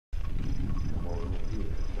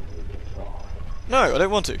No, I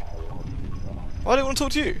don't want to. I don't want to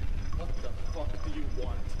talk to you. What the fuck do you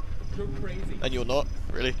want? You're crazy. And you're not,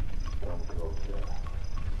 really.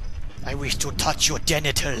 I wish to touch your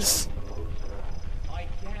genitals. I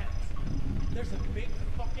can't. There's a big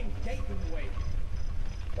fucking gate in the way.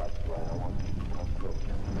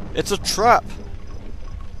 It's a trap.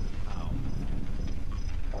 Ow.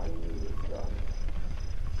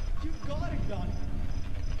 You got a gun.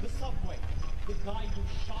 The subway. The guy you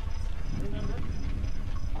shot. Remember?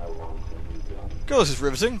 God, this is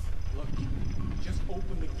riveting. Look, just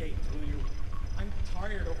open the gate, will you? I'm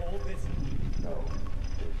tired of all this.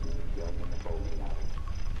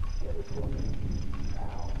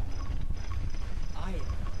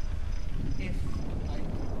 If I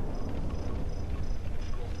open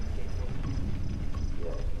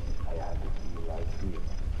the gate for you.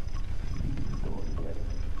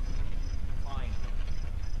 Fine.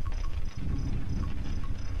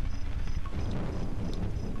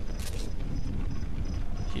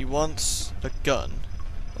 He wants a gun.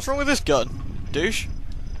 What's wrong with this gun, douche?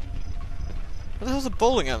 Where the hell's the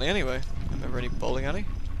bowling alley anyway? I don't remember any bowling alley.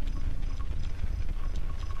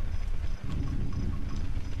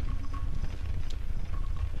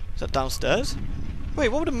 Is that downstairs? Wait,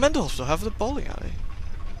 what would a mental hospital have with a bowling alley?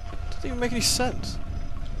 Doesn't even make any sense.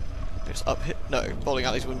 It's up here. No, bowling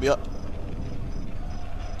alleys wouldn't be up.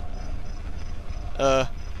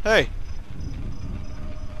 Hey!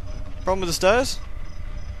 Problem with the stairs?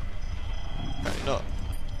 Apparently not.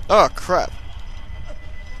 Oh, crap.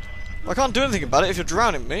 I can't do anything about it if you're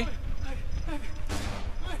drowning me.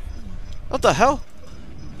 What the hell?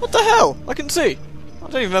 What the hell? I can see. I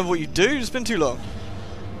don't even remember what you do. It's been too long.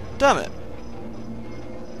 Damn it.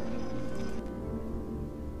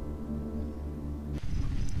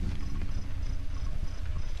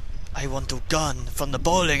 I want a gun from the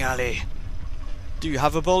bowling alley. Do you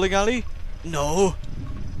have a bowling alley? No.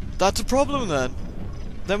 That's a problem then.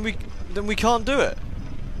 Then we can't do it.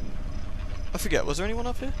 I forget, was there anyone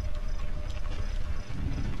up here?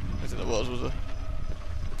 I think there was there?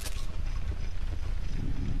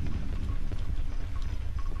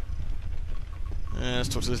 Yeah, let's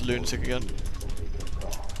talk to this lunatic again.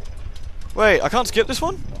 Wait, I can't skip this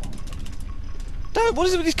one? Damn it, what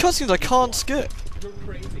is it with these cutscenes I can't skip? You're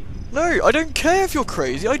crazy. No, I don't care if you're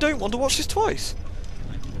crazy, I don't want to watch this twice.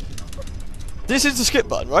 This is the skip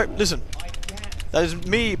button, right? Listen. That is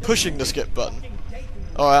me pushing the skip button.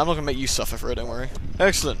 Alright, I'm not going to make you suffer for it, don't worry.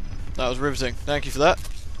 Excellent. That was riveting. Thank you for that.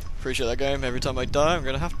 Appreciate that game. Every time I die, I'm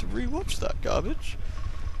going to have to rewatch that garbage.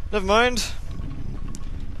 Never mind.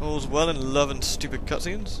 All's well in love and stupid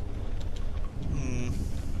cutscenes.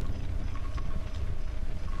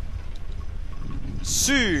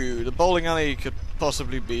 So, the bowling alley could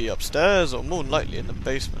possibly be upstairs, or more than likely in the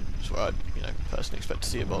basement. That's where I'd, personally expect to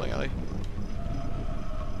see a bowling alley.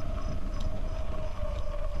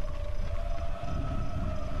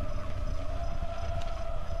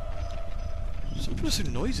 Some people are so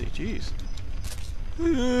noisy, jeez.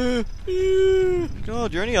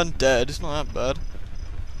 God, you're only undead, it's not that bad.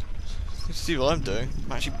 You see what I'm doing.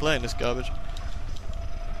 I'm actually playing this garbage.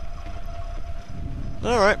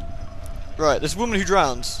 Alright. Right, this woman who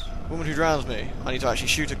drowns. Woman who drowns me. I need to actually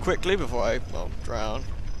shoot her quickly before I, well, drown.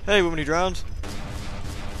 Hey, woman who drowns.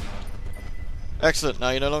 Excellent, now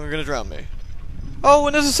you're no longer going to drown me. Oh,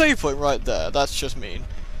 and there's a save point right there. That's just mean.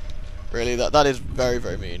 Really, that is very,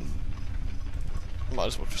 very mean. Might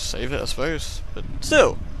as well just save it, I suppose. But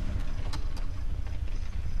still.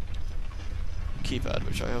 Keypad,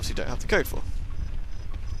 which I obviously don't have the code for.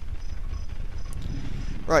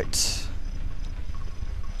 Right.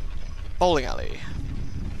 Bowling alley.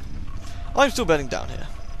 I'm still bedding down here.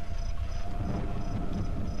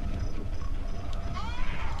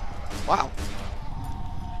 Wow.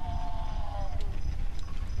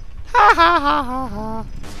 Ha ha ha ha ha.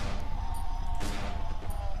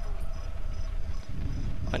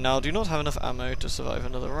 I now do not have enough ammo to survive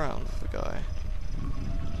another round with the guy.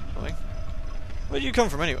 Annoying. Where did you come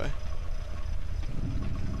from anyway?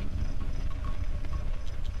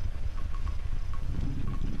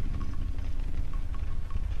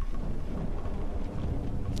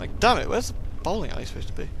 Like, damn it, where's the bowling alley supposed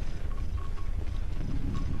to be? I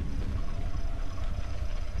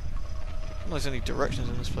don't know if there's any directions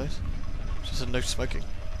in this place. It just said no smoking.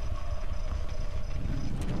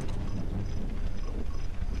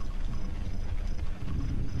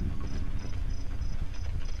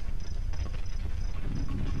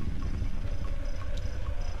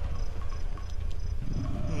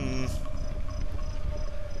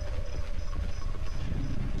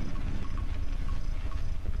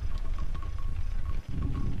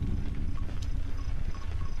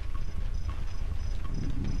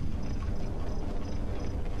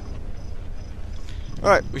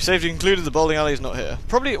 Alright, we saved and concluded the bowling alley is not here.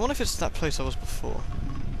 Probably, I wonder if it's that place I was before.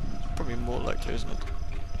 Probably more likely, isn't it?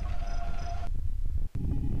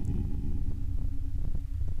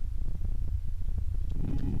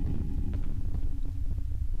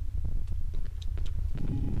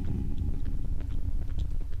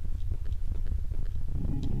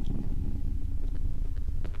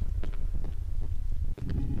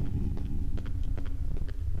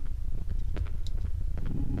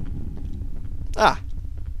 Ah!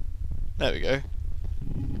 There we go.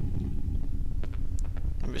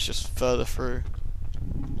 Maybe it's just further through.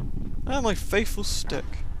 Ah, my faithful stick.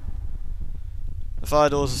 The fire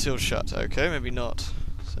doors are sealed shut. Okay, maybe not.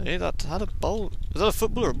 See, that had a bowl. Is that a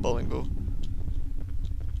football or a bowling ball?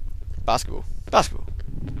 Basketball. Basketball.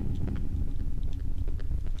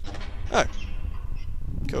 Oh.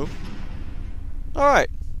 Cool. Alright.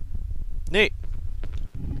 Neat.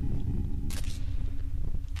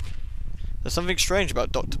 There's something strange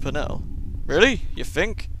about Dr. Purnell. Really? You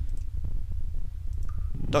think?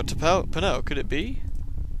 Dr. Purnell, could it be?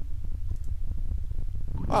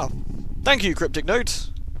 Wow. Thank you, Cryptic Note.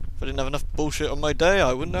 If I didn't have enough bullshit on my day,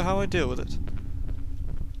 I wouldn't know how I'd deal with it.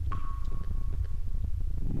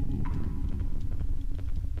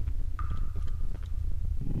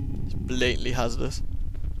 It's blatantly hazardous.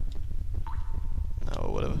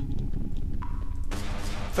 Oh, whatever.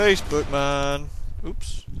 Facebook man.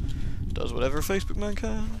 Oops. Does whatever a Facebook man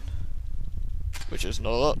can. Which is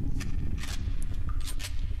not a lot.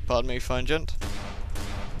 Pardon me, fine gent.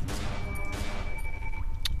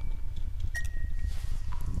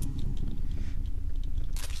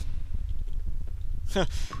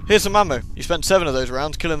 Here's some ammo. You spent 7 of those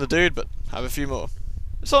rounds killing the dude, but have a few more.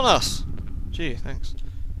 It's on us. Gee, thanks.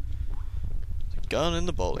 There's a gun in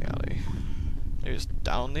the bowling alley. Maybe it's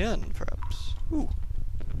down the end, perhaps. Ooh.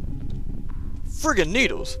 Friggin'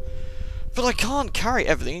 needles! But I can't carry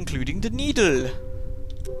everything, including the needle!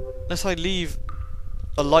 Unless I leave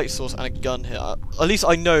a light source and a gun here. At least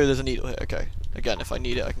I know there's a needle here, okay. Again, if I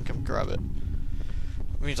need it, I can come grab it.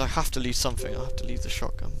 It means I have to leave something. I have to leave the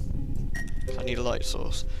shotgun. I need a light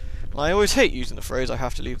source. And I always hate using the phrase, I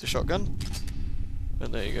have to leave the shotgun.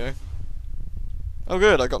 And there you go. Oh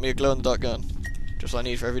good, I got me a glow-in-the-dark gun. Just what I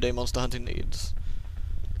need for everyday monster hunting needs.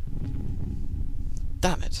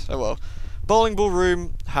 Damn it. Oh well. Bowling ball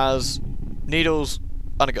room has needles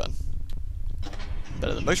and a gun.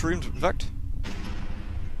 Better than most rooms, in fact.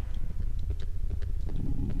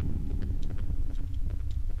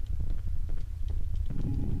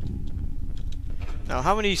 Now,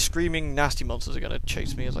 how many screaming nasty monsters are going to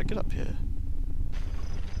chase me as I get up here?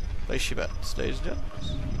 Place your bets, ladies and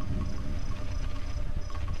gents.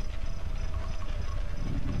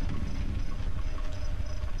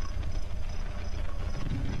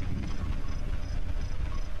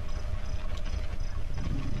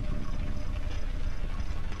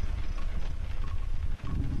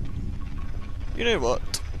 You know what?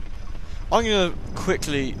 I'm going to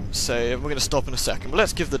quickly say, and we're going to stop in a second, but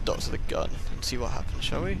let's give the doctor the gun and see what happens,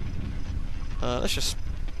 shall we? Let's just,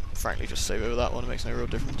 frankly, just save over that one, it makes no real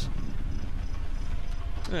difference.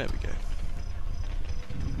 There we go.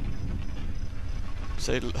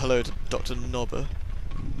 Say hello to Dr. Nobber.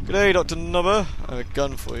 G'day, Dr. Nobber. I have a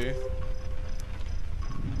gun for you.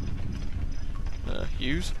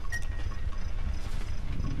 Use?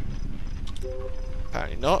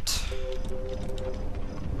 Apparently not.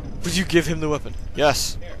 Would you give him the weapon?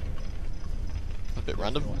 Yes. A bit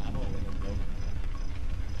random.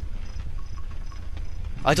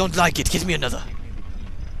 I don't like it. Give me another.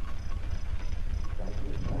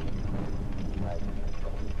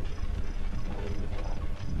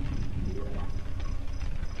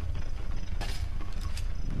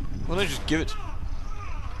 Why don't you just give it?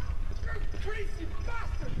 Crazy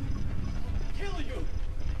bastard! I'll kill you!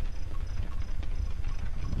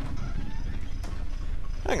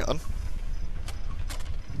 Hang on.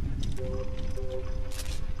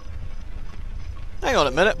 Hang on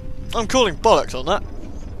a minute. I'm calling bollocks on that.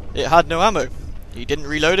 It had no ammo. He didn't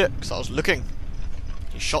reload it because I was looking.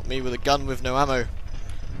 He shot me with a gun with no ammo.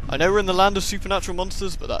 I know we're in the land of supernatural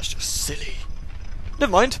monsters, but that's just silly.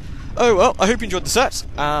 Never mind. Oh well, I hope you enjoyed the set,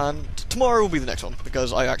 and tomorrow will be the next one,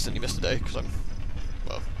 because I accidentally missed a day, because I'm,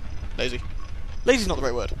 well, lazy. Lazy's not the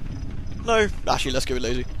right word. No, actually, let's go with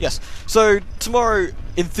lazy. Yes. So, tomorrow,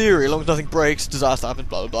 in theory, as long as nothing breaks, disaster happens,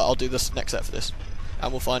 blah blah blah, I'll do this next set for this.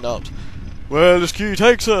 And we'll find out where this key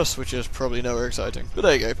takes us, which is probably nowhere exciting. But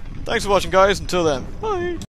there you go. Thanks for watching, guys. Until then, bye!